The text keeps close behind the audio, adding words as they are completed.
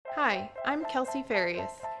Hi, I'm Kelsey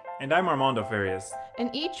Farias, And I'm Armando Farias.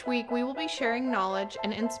 and each week we will be sharing knowledge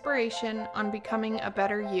and inspiration on becoming a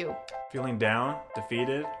better you. Feeling down,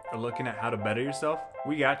 defeated, or looking at how to better yourself?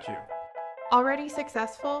 We got you. Already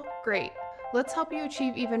successful? Great. Let's help you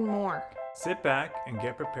achieve even more. Sit back and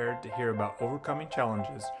get prepared to hear about overcoming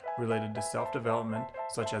challenges related to self-development,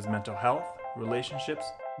 such as mental health, relationships,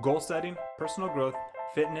 goal setting, personal growth,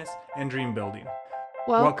 fitness, and dream building.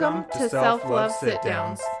 Welcome to Self-Love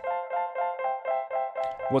Sit-Downs.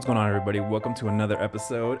 What's going on, everybody? Welcome to another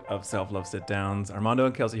episode of Self-Love Sit-Downs. Armando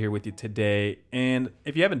and Kelsey here with you today. And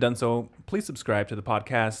if you haven't done so, please subscribe to the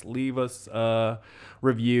podcast. Leave us a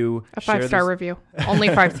review. A 5-star review. Only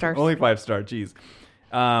 5 stars. Only 5-star, geez.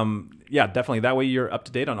 Yeah, definitely. That way you're up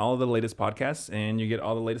to date on all of the latest podcasts and you get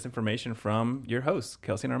all the latest information from your hosts,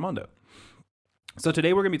 Kelsey and Armando. So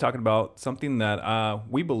today we're going to be talking about something that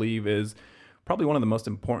we believe is probably one of the most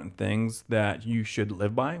important things that you should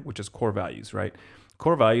live by, which is core values, right?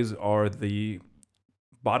 Core values are the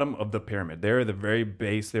bottom of the pyramid. They're the very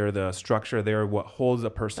base. They're the structure. They're what holds a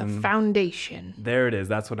person. The foundation. There it is.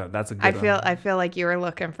 That's a good one. I feel like you were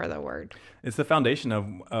looking for the word. It's the foundation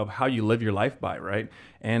of how you live your life by, right?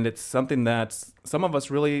 And it's something that some of us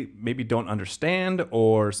really maybe don't understand,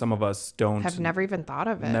 or some of us don't Have never even thought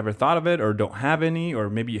of it. Never thought of it, or don't have any, or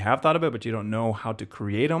maybe you have thought of it, but you don't know how to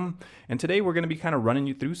create them. And today we're going to be kind of running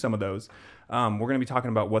you through some of those. We're going to be talking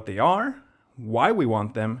about what they are, why we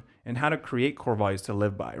want them, and how to create core values to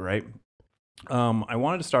live by, right? I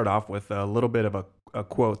wanted to start off with a little bit of a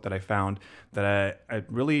quote that I found that I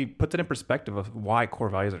really puts it in perspective of why core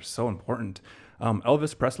values are so important.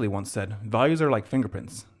 Elvis Presley once said, "Values are like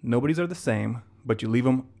fingerprints. Nobody's are the same, but you leave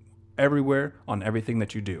them everywhere on everything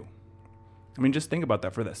that you do." I mean, just think about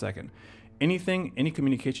that for that second. Any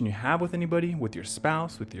communication you have with anybody, with your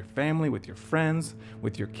spouse, with your family, with your friends,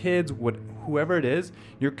 with your kids, whoever it is,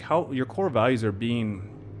 your core values are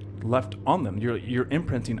being left on them. You're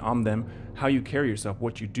imprinting on them how you carry yourself,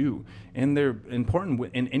 what you do. And they're important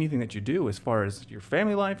in anything that you do, as far as your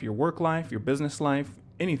family life, your work life, your business life,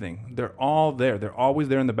 anything. They're all there. They're always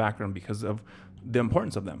there in the background because of the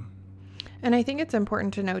importance of them. And I think it's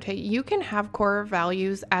important to notate, you can have core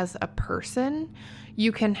values as a person,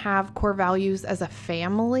 you can have core values as a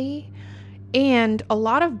family, and a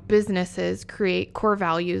lot of businesses create core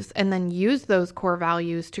values and then use those core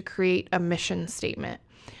values to create a mission statement.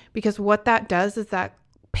 Because what that does is that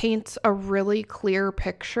paints a really clear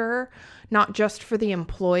picture, not just for the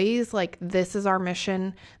employees, like this is our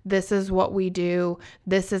mission, this is what we do,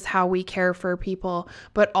 this is how we care for people,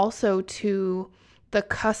 but also to the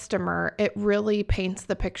customer. It really paints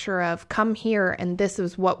the picture of come here and this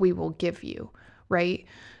is what we will give you, right?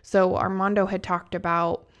 So Armando had talked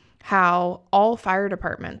about how all fire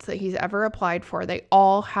departments that he's ever applied for, they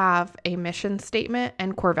all have a mission statement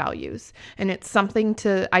and core values. And it's something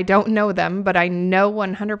I don't know them, but I know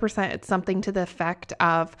 100% it's something to the effect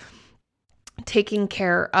of taking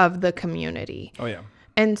care of the community. Oh, yeah.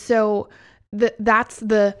 And so that's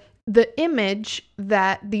the image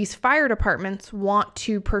that these fire departments want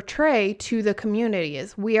to portray to the community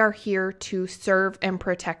is we are here to serve and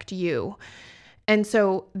protect you. And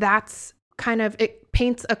so that's it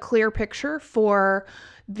paints a clear picture for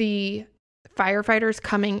the firefighters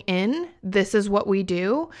coming in. This is what we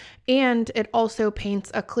do. And it also paints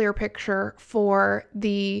a clear picture for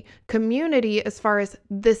the community as far as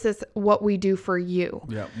this is what we do for you.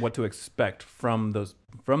 Yeah, what to expect from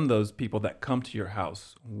those people that come to your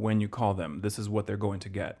house when you call them. This is what they're going to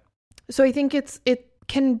get. So I think it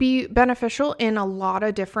can be beneficial in a lot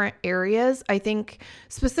of different areas. I think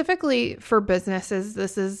specifically for businesses,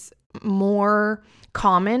 this is more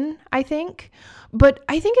common, I think. But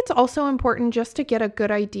I think it's also important just to get a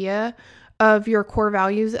good idea of your core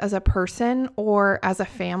values as a person or as a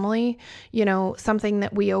family. You know, something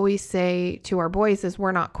that we always say to our boys is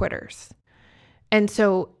we're not quitters. And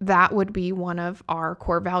so that would be one of our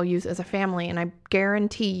core values as a family. And I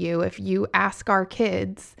guarantee you, if you ask our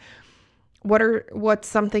kids, what's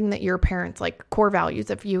something that your parents like core values,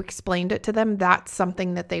 if you explained it to them, that's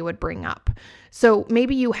something that they would bring up. So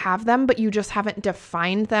maybe you have them, but you just haven't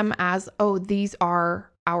defined them as, oh, these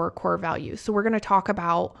are our core values. So we're going to talk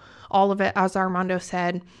about all of it, as Armando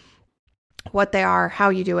said, what they are, how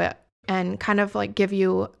you do it, and kind of like give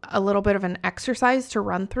you a little bit of an exercise to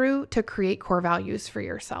run through to create core values for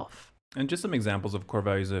yourself. And just some examples of core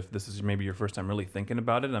values, if this is maybe your first time really thinking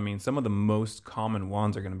about it. I mean, some of the most common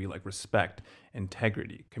ones are going to be like respect,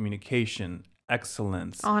 integrity, communication,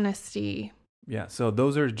 excellence, honesty, Yeah, so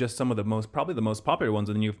those are just some of probably the most popular ones,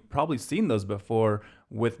 and you've probably seen those before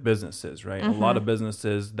with businesses, right? A lot of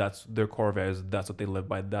businesses, that's their core values, that's what they live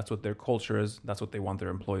by, that's what their culture is, that's what they want their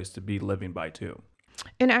employees to be living by too.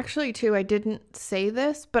 And actually, too, I didn't say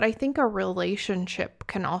this, but I think a relationship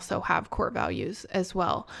can also have core values as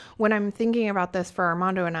well. When I'm thinking about this for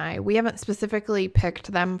Armando and I, we haven't specifically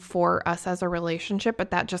picked them for us as a relationship,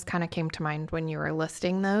 but that just kind of came to mind when you were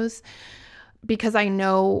listing those. Because I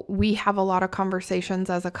know we have a lot of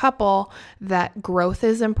conversations as a couple that growth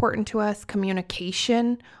is important to us,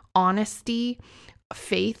 communication, honesty,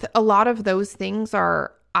 faith. A lot of those things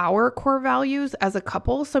are our core values as a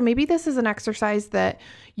couple. So maybe this is an exercise that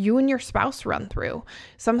you and your spouse run through.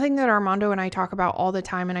 Something that Armando and I talk about all the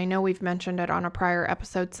time, and I know we've mentioned it on a prior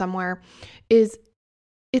episode somewhere, is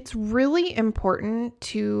it's really important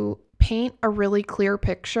to paint a really clear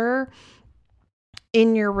picture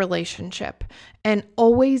in your relationship and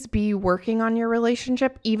always be working on your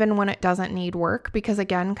relationship even when it doesn't need work, because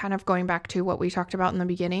again, kind of going back to what we talked about in the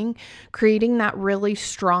beginning, creating that really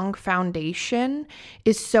strong foundation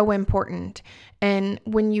is so important. And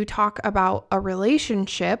when you talk about a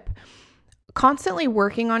relationship, constantly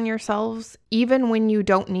working on yourselves even when you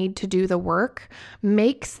don't need to do the work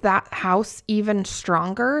makes that house even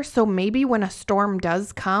stronger. So maybe when a storm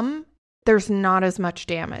does come, there's not as much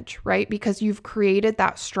damage, right? Because you've created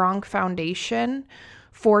that strong foundation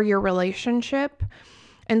for your relationship.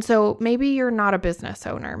 And so maybe you're not a business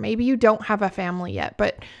owner. Maybe you don't have a family yet,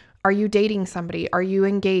 but are you dating somebody? Are you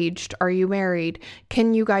engaged? Are you married?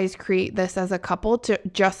 Can you guys create this as a couple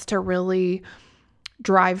to really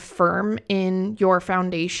drive firm in your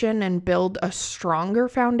foundation and build a stronger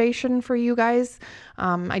foundation for you guys?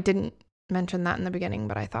 I didn't mention that in the beginning,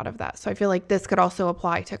 but I thought of that. So I feel like this could also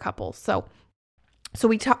apply to couples. So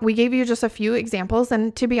we gave you just a few examples,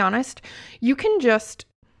 and to be honest, you can just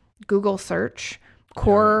Google search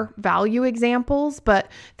core value examples, but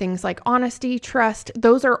things like honesty, trust,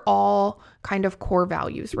 those are all kind of core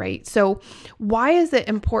values, right? So why is it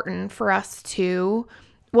important for us to,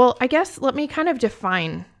 well, I guess let me kind of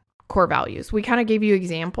define core values. We kind of gave you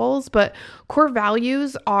examples, but core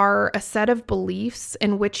values are a set of beliefs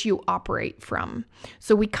in which you operate from.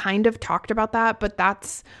 So we kind of talked about that, but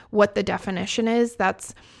that's what the definition is.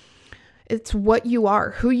 It's what you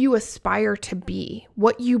are, who you aspire to be,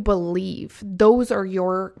 what you believe. Those are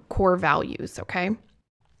your core values, okay?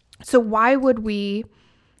 So why would we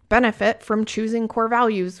benefit from choosing core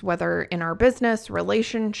values, whether in our business,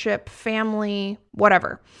 relationship, family,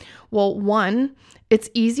 whatever? Well, one, it's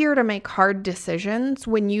easier to make hard decisions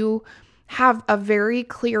when you have a very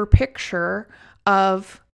clear picture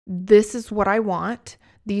of this is what I want.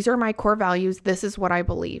 These are my core values. This is what I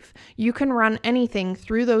believe. You can run anything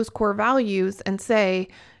through those core values and say,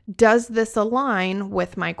 does this align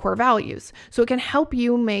with my core values? So it can help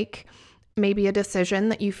you make maybe a decision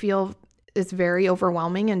that you feel is very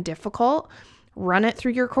overwhelming and difficult. Run it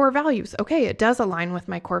through your core values. Okay, it does align with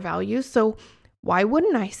my core values. So why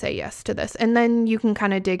wouldn't I say yes to this? And then you can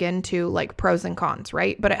kind of dig into like pros and cons,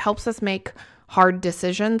 right? But it helps us make hard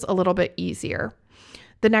decisions a little bit easier.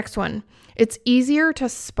 The next one, it's easier to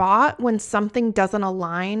spot when something doesn't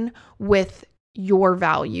align with your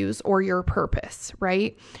values or your purpose,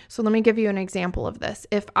 right? So let me give you an example of this.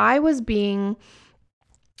 If I was being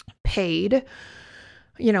paid,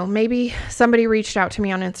 maybe somebody reached out to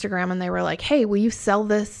me on Instagram and they were like, hey, will you sell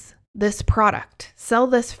this product, sell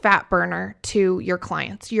this fat burner to your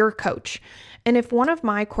clients, your coach? And if one of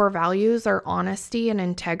my core values are honesty and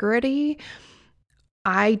integrity,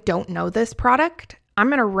 I don't know this product. I'm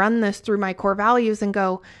going to run this through my core values and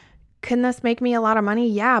go, can this make me a lot of money?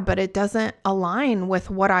 Yeah, but it doesn't align with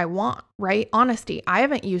what I want, right? Honesty. I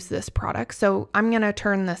haven't used this product, so I'm going to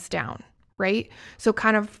turn this down, right? So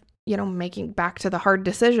kind of, making back to the hard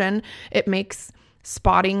decision, it makes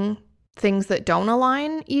spotting things that don't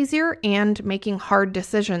align easier and making hard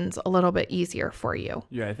decisions a little bit easier for you.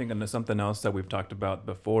 Yeah, I think and there's something else that we've talked about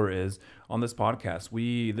before is on this podcast,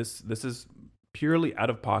 this is purely out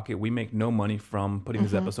of pocket. We make no money from putting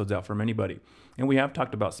these episodes out from anybody. And we have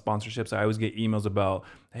talked about sponsorships. I always get emails about,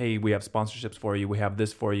 hey, we have sponsorships for you. We have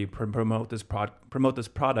this for you. Promote this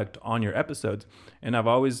product on your episodes. And I've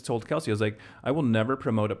always told Kelsey, I was like, I will never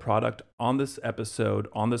promote a product on this episode,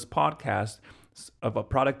 on this podcast, of a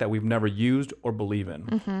product that we've never used or believe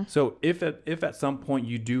in. So if at some point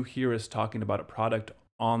you do hear us talking about a product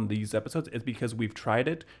on these episodes, it's because we've tried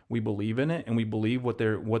it, we believe in it, and we believe what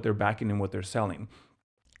they're backing and what they're selling.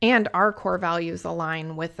 and our core values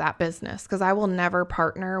align with that business, because I will never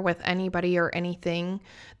partner with anybody or anything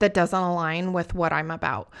that doesn't align with what I'm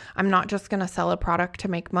about. I'm not just going to sell a product to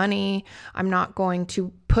make money. I'm not going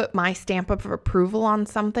to put my stamp of approval on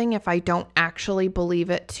something if I don't actually believe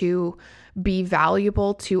it to be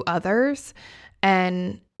valuable to others.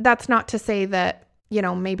 And that's not to say that,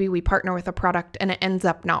 maybe we partner with a product and it ends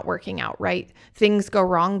up not working out, right? Things go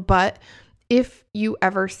wrong, but if you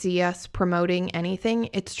ever see us promoting anything,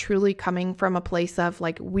 it's truly coming from a place of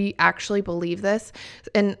like, we actually believe this.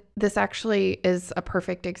 And this actually is a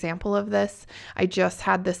perfect example of this. I just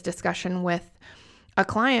had this discussion with a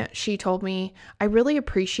client. She told me, I really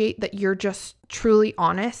appreciate that you're just truly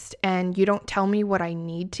honest and you don't tell me what I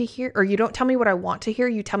need to hear, or you don't tell me what I want to hear.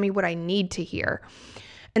 You tell me what I need to hear.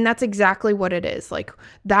 And that's exactly what it is. Like,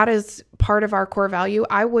 that is part of our core value.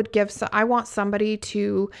 I want somebody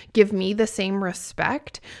to give me the same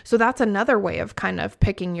respect. So that's another way of kind of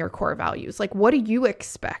picking your core values. Like, what do you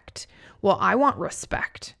expect? Well, I want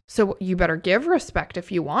respect. So you better give respect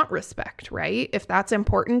if you want respect, right? If that's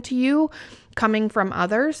important to you coming from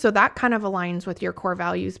others. So that kind of aligns with your core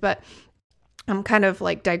values. But I'm kind of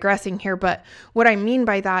like digressing here. But what I mean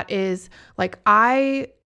by that is like,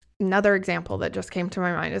 another example that just came to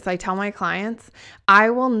my mind is I tell my clients,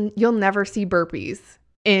 you'll never see burpees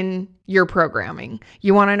in your programming.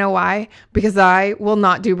 You want to know why? Because I will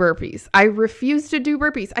not do burpees. I refuse to do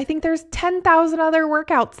burpees. I think there's 10,000 other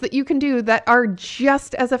workouts that you can do that are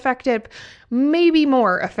just as effective, maybe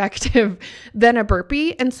more effective than a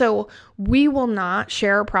burpee. And so we will not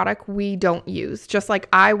share a product we don't use. Just like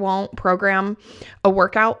I won't program a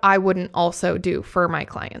workout I wouldn't also do for my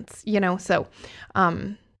clients, So,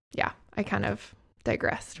 yeah, I kind of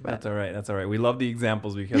digressed. But. That's all right. That's all right. We love the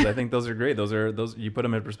examples because I think those are great. Those you put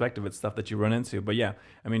them in perspective. It's stuff that you run into. But yeah,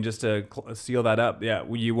 I mean, just to seal that up, yeah,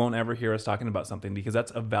 you won't ever hear us talking about something because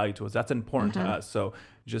that's of value to us. That's important to us. So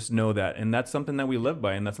just know that. And that's something that we live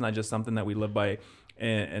by. And that's not just something that we live by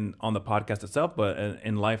and on the podcast itself, but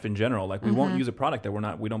in life in general. Like, we won't use a product that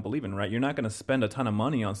we don't believe in, right? You're not going to spend a ton of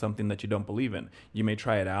money on something that you don't believe in. You may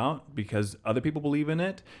try it out because other people believe in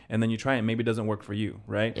it, and then you try it, maybe it doesn't work for you,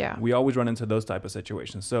 right? Yeah. We always run into those type of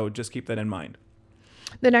situations. So just keep that in mind.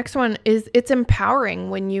 The next one is it's empowering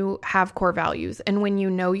when you have core values, and when you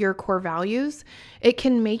know your core values, it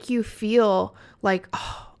can make you feel like,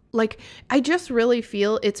 I just really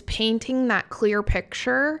feel it's painting that clear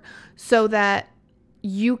picture so that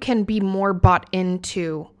you can be more bought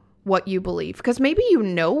into what you believe. Because maybe you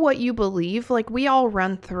know what you believe. Like, we all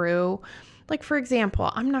run through, like, for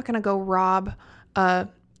example, I'm not going to go rob a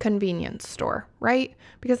convenience store, right?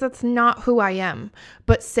 Because that's not who I am.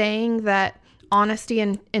 But saying that honesty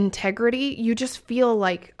and integrity, you just feel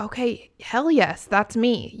like, okay, hell yes, that's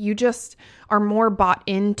me. You just are more bought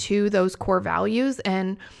into those core values,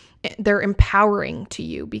 and they're empowering to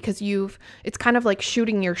you because it's kind of like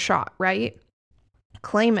shooting your shot, right?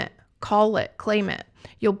 Claim it, call it, claim it.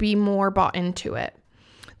 You'll be more bought into it.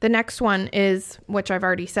 The next one is, which I've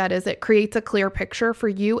already said, is it creates a clear picture for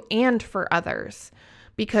you and for others,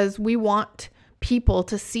 because we want people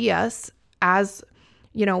to see us as,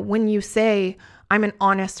 when you say, I'm an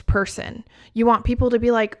honest person, you want people to be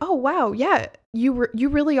like, oh, wow, yeah, you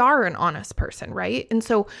really are an honest person, right? And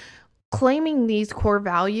so claiming these core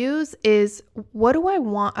values is, what do I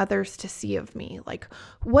want others to see of me? Like,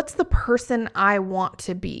 what's the person I want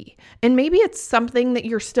to be? And maybe it's something that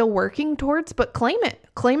you're still working towards, but claim it.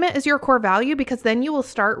 Claim it as your core value, because then you will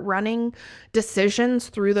start running decisions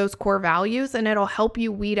through those core values, and it'll help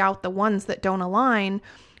you weed out the ones that don't align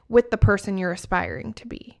with the person you're aspiring to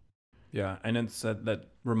be. Yeah, and that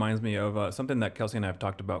reminds me of something that Kelsey and I have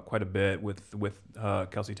talked about quite a bit with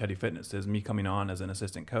Kelsey Teddy Fitness, is me coming on as an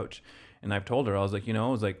assistant coach. And I've told her, I was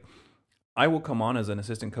like, I will come on as an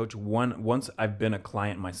assistant coach once I've been a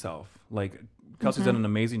client myself. Like, Kelsey's done an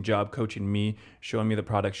amazing job coaching me, showing me the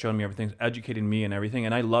product, showing me everything, educating me and everything.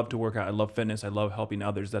 And I love to work out. I love fitness. I love helping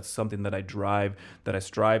others. That's something that I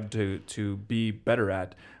strive to be better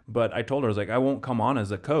at. But I told her, I was like, I won't come on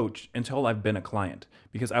as a coach until I've been a client,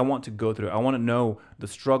 because I want to go through it. I want to know the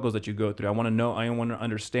struggles that you go through. I want to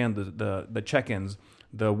understand the check-ins,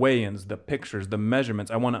 the weigh-ins, the pictures, the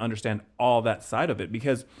measurements. I want to understand all that side of it,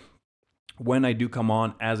 because when I do come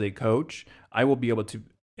on as a coach, I will be able to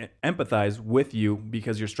empathize with you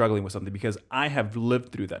because you're struggling with something, because I have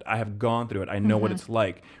lived through that. I have gone through it. I know what it's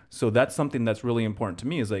like. So that's something that's really important to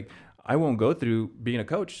me, is like, I won't go through being a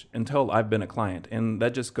coach until I've been a client. And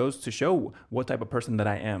that just goes to show what type of person that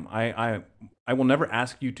I am. I will never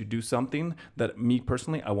ask you to do something that me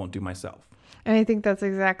personally, I won't do myself. And I think that's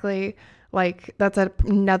exactly that's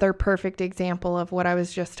another perfect example of what I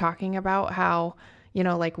was just talking about, how,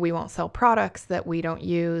 like we won't sell products that we don't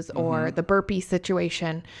use, or the burpee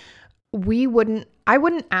situation. I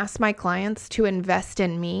wouldn't ask my clients to invest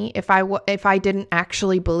in me if I didn't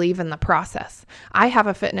actually believe in the process. I have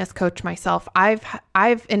a fitness coach myself.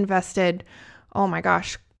 I've invested, oh my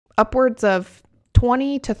gosh, upwards of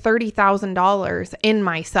 $20,000 to $30,000 in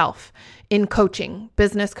myself in coaching,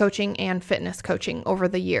 business coaching and fitness coaching over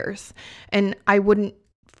the years. And I wouldn't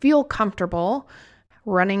feel comfortable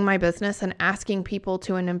running my business and asking people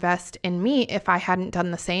to invest in me if I hadn't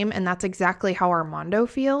done the same. And that's exactly how Armando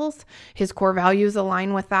feels. His core values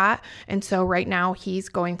align with that. And so right now he's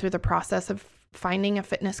going through the process of finding a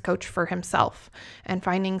fitness coach for himself and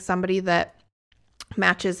finding somebody that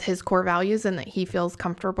matches his core values and that he feels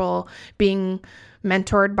comfortable being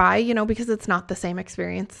mentored by, because it's not the same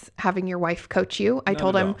experience having your wife coach you. I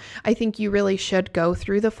told him, I think you really should go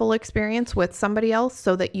through the full experience with somebody else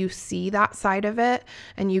so that you see that side of it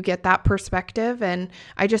and you get that perspective. And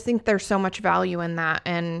I just think there's so much value in that.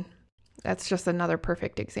 And that's just another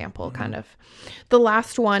perfect example, kind of. The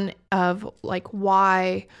last one of like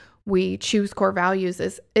why we choose core values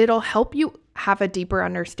is it'll help you have a deeper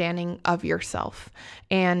understanding of yourself.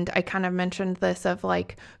 And I kind of mentioned this of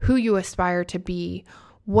like who you aspire to be.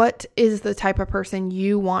 What is the type of person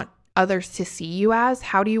you want others to see you as?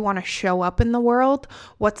 How do you want to show up in the world?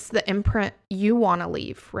 What's the imprint you want to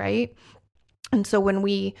leave, right? And so when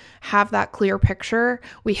we have that clear picture,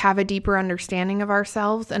 we have a deeper understanding of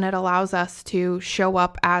ourselves, and it allows us to show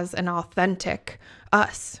up as an authentic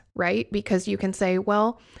us, right? Because you can say,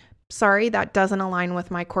 well, sorry, that doesn't align with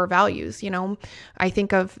my core values. I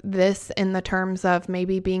think of this in the terms of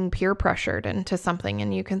maybe being peer pressured into something.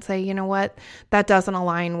 And you can say, you know what, that doesn't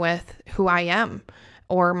align with who I am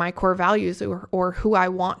or my core values or who I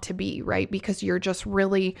want to be, right? Because you're just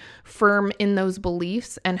really firm in those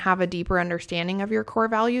beliefs and have a deeper understanding of your core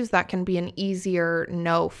values. That can be an easier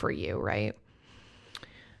no for you, right?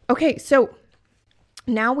 Okay, so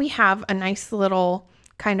now we have a nice little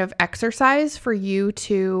kind of exercise for you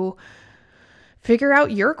to figure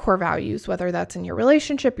out your core values, whether that's in your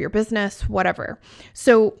relationship, your business, whatever.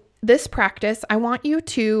 So this practice, I want you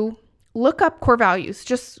to look up core values.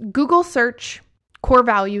 Just Google search core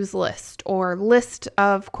values list or list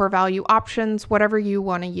of core value options, whatever you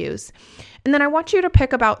want to use. And then I want you to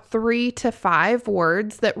pick about 3 to 5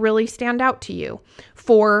 words that really stand out to you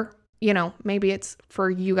for maybe it's for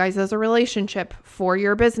you guys as a relationship, for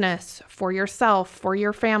your business, for yourself, for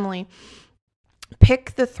your family.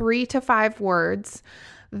 Pick the 3 to 5 words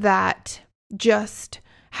that just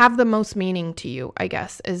have the most meaning to you, I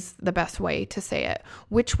guess, is the best way to say it.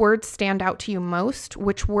 Which words stand out to you most?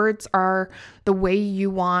 Which words are the way you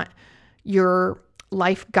want your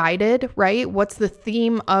life guided, right? What's the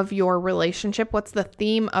theme of your relationship? What's the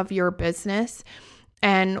theme of your business?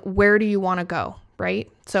 And where do you want to go?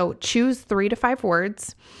 Right? So choose 3 to 5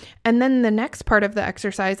 words. And then the next part of the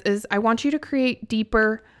exercise is I want you to create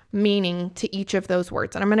deeper meaning to each of those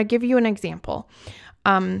words. And I'm going to give you an example.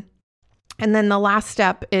 And then the last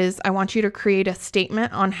step is I want you to create a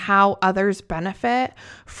statement on how others benefit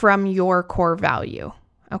from your core value.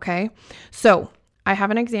 Okay. So I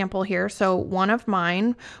have an example here. So one of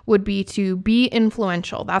mine would be to be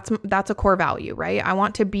influential. That's a core value, right? I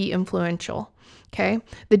want to be influential. Okay.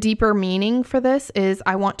 The deeper meaning for this is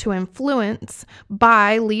I want to influence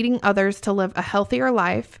by leading others to live a healthier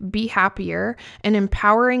life, be happier, and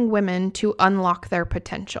empowering women to unlock their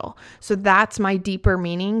potential. So that's my deeper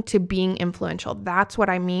meaning to being influential. That's what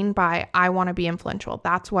I mean by I want to be influential.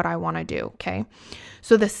 That's what I want to do. Okay.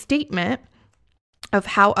 So the statement of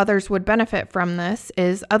how others would benefit from this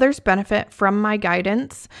is others benefit from my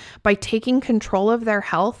guidance by taking control of their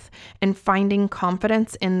health and finding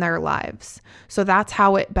confidence in their lives. So that's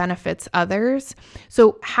how it benefits others.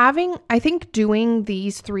 So I think doing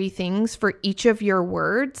these 3 things for each of your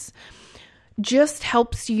words just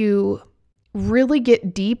helps you really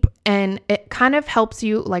get deep, and it kind of helps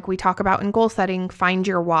you, like we talk about in goal setting, find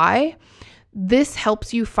your why. This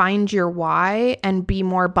helps you find your why and be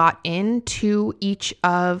more bought into each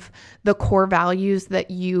of the core values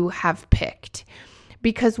that you have picked.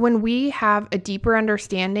 Because when we have a deeper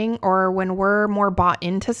understanding or when we're more bought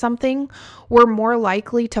into something, we're more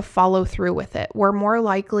likely to follow through with it. We're more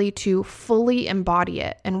likely to fully embody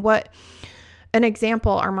it. And an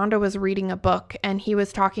example, Armando was reading a book and he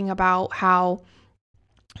was talking about how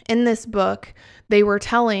in this book, they were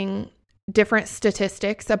telling different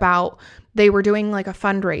statistics about they were doing like a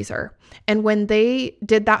fundraiser. And when they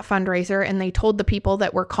did that fundraiser and they told the people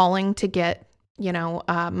that were calling to get,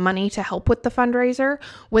 money to help with the fundraiser,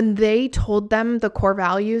 when they told them the core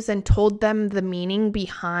values and told them the meaning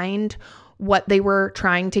behind what they were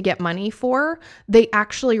trying to get money for, they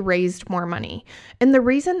actually raised more money. And the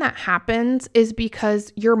reason that happens is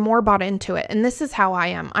because you're more bought into it. And this is how I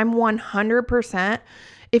am. I'm 100%.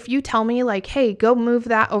 If you tell me like, hey, go move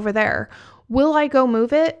that over there, will I go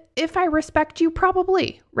move it? If I respect you,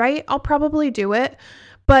 probably, right? I'll probably do it.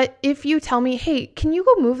 But if you tell me, hey, can you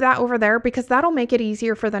go move that over there? Because that'll make it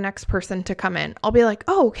easier for the next person to come in. I'll be like,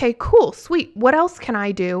 oh, okay, cool, sweet. What else can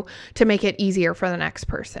I do to make it easier for the next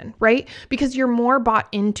person, right? Because you're more bought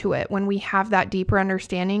into it when we have that deeper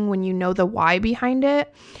understanding, when you know the why behind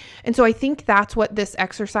it. And so I think that's what this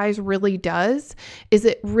exercise really does, is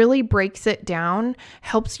it really breaks it down,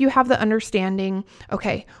 helps you have the understanding,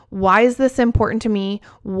 okay, why is this important to me?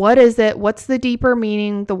 What is it? What's the deeper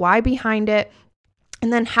meaning, the why behind it?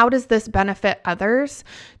 And then how does this benefit others,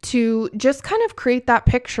 to just kind of create that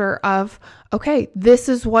picture of, okay, this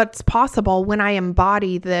is what's possible when I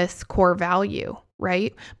embody this core value,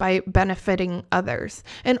 right? By benefiting others.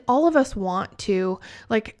 And all of us want to,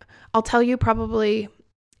 like, I'll tell you, probably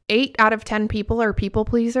 8 out of 10 people are people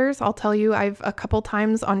pleasers. I'll tell you, I've a couple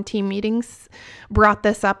times on team meetings brought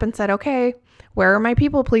this up and said, okay, where are my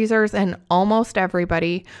people pleasers? And almost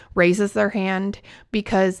everybody raises their hand,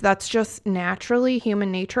 because that's just naturally human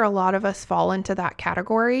nature. A lot of us fall into that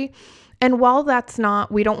category. And while that's not,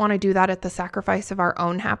 we don't want to do that at the sacrifice of our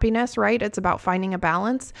own happiness, right? It's about finding a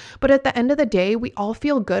balance. But at the end of the day, we all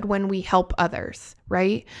feel good when we help others,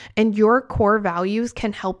 right? And your core values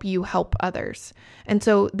can help you help others. And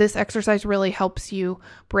so this exercise really helps you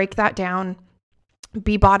break that down,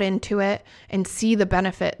 be bought into it, and see the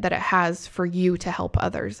benefit that it has for you to help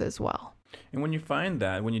others as well. And when you find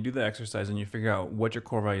that, when you do the exercise and you figure out what your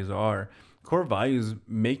core values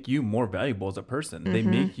make you more valuable as a person. Mm-hmm. They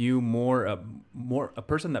make you more a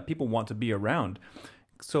person that people want to be around.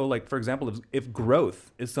 So like, for example, if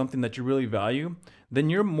growth is something that you really value, then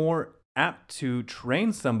you're more apt to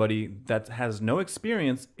train somebody that has no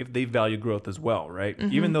experience if they value growth as well, right?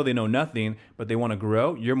 Mm-hmm. Even though they know nothing, but they want to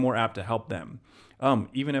grow, you're more apt to help them.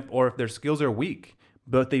 Even if their skills are weak,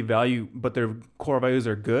 but their core values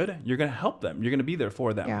are good, you're going to help them. You're going to be there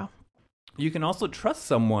for them. Yeah. You can also trust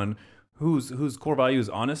someone whose core value is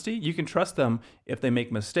honesty. You can trust them if they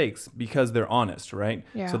make mistakes because they're honest, right?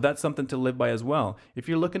 Yeah. So that's something to live by as well. If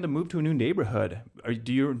you're looking to move to a new neighborhood,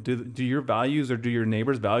 do your values, or do your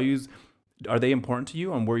neighbors' values, are they important to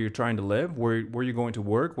you on where you're trying to live, where you're going to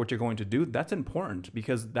work, what you're going to do? That's important,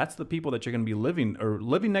 because that's the people that you're going to be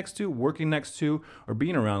living next to, working next to, or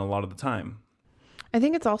being around a lot of the time. I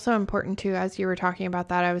think it's also important too, as you were talking about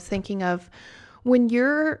that, I was thinking of when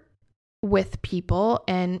you're with people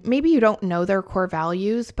and maybe you don't know their core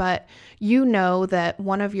values, but you know that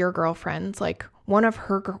one of your girlfriends, like one of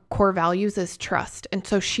her core values is trust. And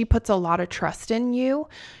so she puts a lot of trust in you.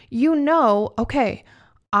 You know, okay,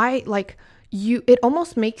 it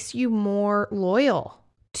almost makes you more loyal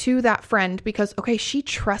to that friend, because, okay, she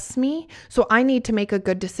trusts me, so I need to make a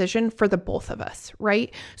good decision for the both of us,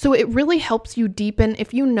 right? So it really helps you deepen,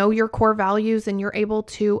 if you know your core values and you're able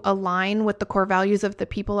to align with the core values of the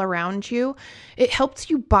people around you, it helps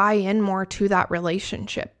you buy in more to that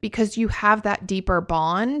relationship, because you have that deeper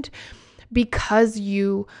bond, because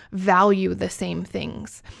you value the same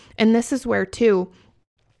things. And this is where too,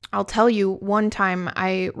 I'll tell you, one time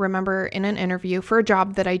I remember in an interview for a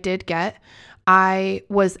job that I did get, I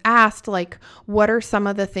was asked, like, what are some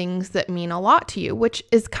of the things that mean a lot to you, which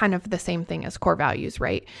is kind of the same thing as core values,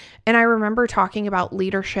 right? And I remember talking about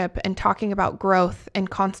leadership and talking about growth and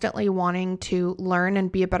constantly wanting to learn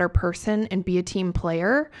and be a better person and be a team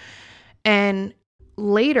player. And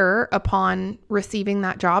later, upon receiving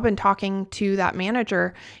that job and talking to that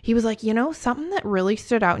manager, he was like, something that really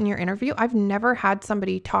stood out in your interview, I've never had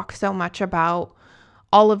somebody talk so much about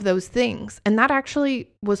all of those things. And that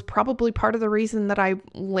actually was probably part of the reason that I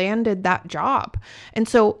landed that job. And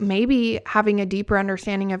so maybe having a deeper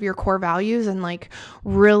understanding of your core values and like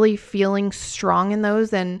really feeling strong in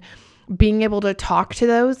those and being able to talk to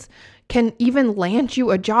those can even land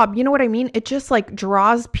you a job. You know what I mean? It just like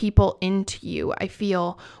draws people into you, I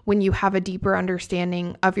feel, when you have a deeper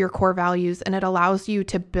understanding of your core values, and it allows you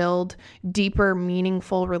to build deeper,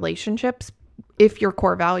 meaningful relationships if your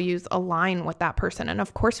core values align with that person. And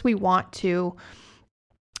of course, we want to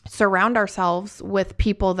surround ourselves with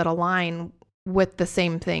people that align with the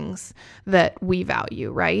same things that we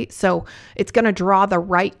value, right? So it's going to draw the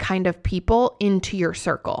right kind of people into your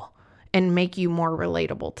circle and make you more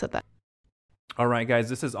relatable to them. All right, guys,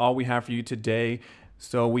 this is all we have for you today.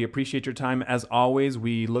 So we appreciate your time as always.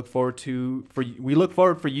 We look forward for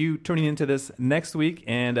you tuning into this next week.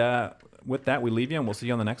 And with that, we leave you, and we'll see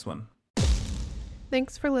you on the next one.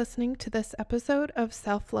 Thanks for listening to this episode of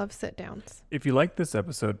Self-Love Sit-Downs. If you liked this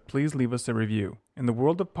episode, please leave us a review. In the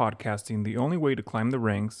world of podcasting, the only way to climb the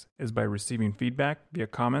ranks is by receiving feedback via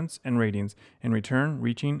comments and ratings, in return,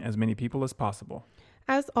 reaching as many people as possible.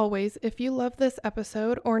 As always, if you love this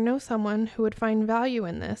episode or know someone who would find value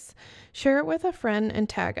in this, share it with a friend and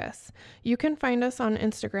tag us. You can find us on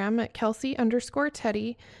Instagram at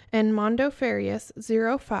Kelsey_Teddy and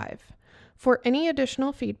MondoFarious05. For any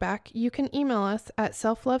additional feedback, you can email us at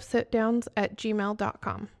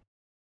selflovesitdowns@gmail.com.